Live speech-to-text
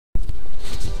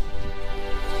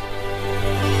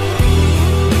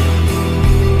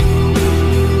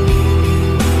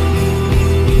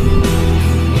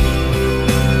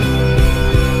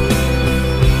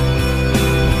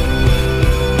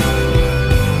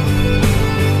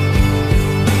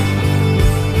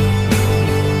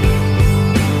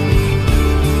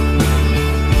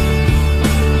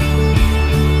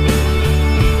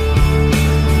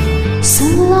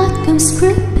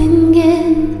creeping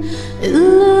in,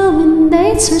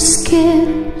 illuminates her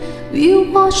skin.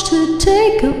 We watched her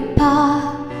take a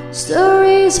bite,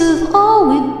 stories of all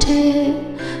we did.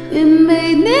 It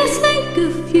made me think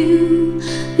of you,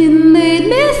 it made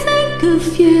me think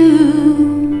of you.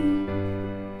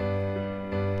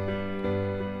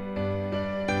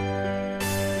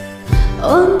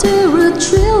 Under a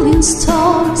trillion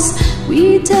stars,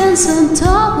 we dance on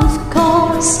top of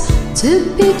cars,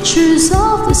 took pictures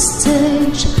of the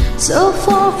stage, so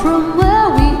far from where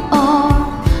we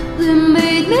are. They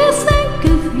made me think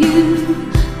of you,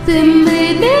 they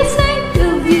made me think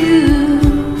of you.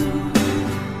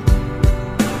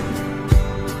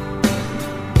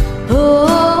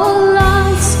 Oh,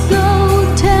 lights go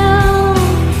down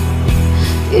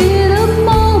in a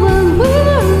moment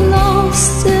we're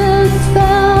lost and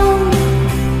found.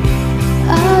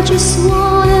 I just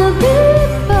wanna be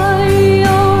by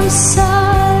your side.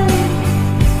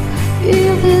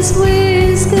 If this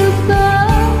wings could fly,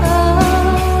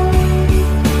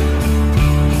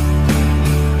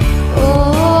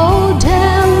 oh,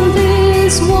 down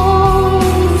these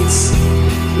walls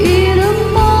in a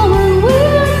moment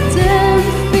we're 10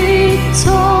 feet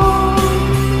tall.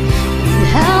 And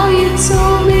how you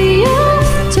told me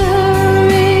after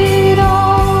it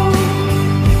all,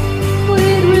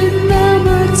 we'd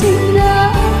remember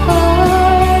tonight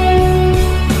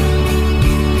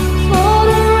for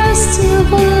the rest of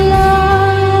our lives.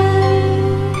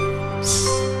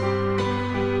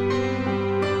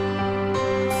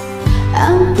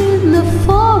 And in the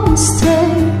foreign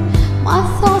state, my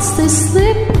thoughts they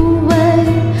slip away.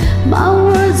 My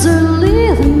words are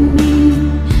leaving me,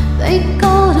 they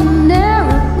got an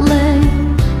aeroplane.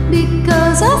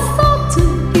 Because I thought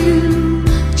of you,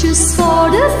 just for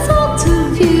the thought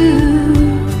of you.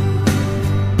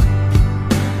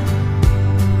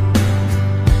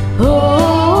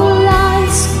 Oh,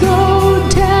 lights go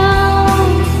down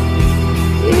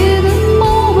in a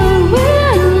moment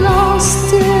we're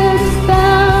lost and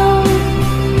found.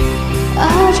 I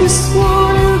just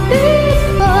wanna be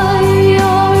by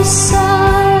your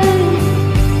side.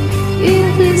 If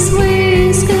these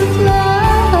wings could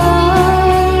fly,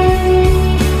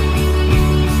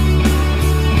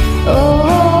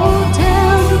 oh,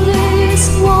 down these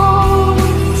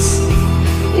walls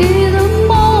in a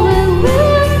moment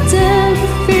we're 10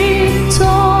 feet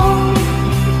tall.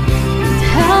 And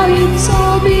how you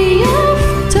told me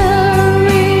after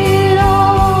it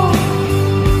all,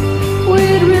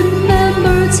 we'd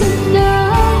remember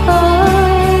tonight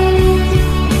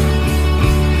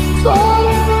for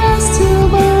the rest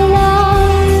of our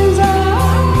lives.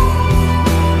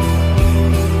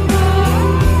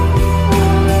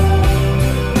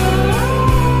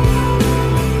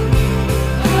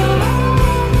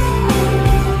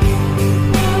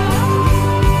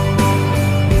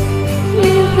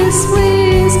 If these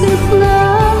wings could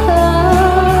fly,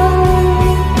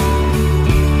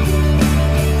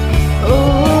 oh,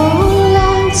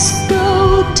 lights go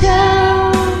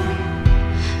down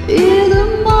in the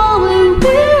moment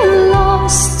we're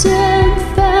lost and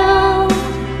found.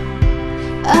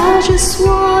 I just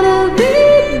want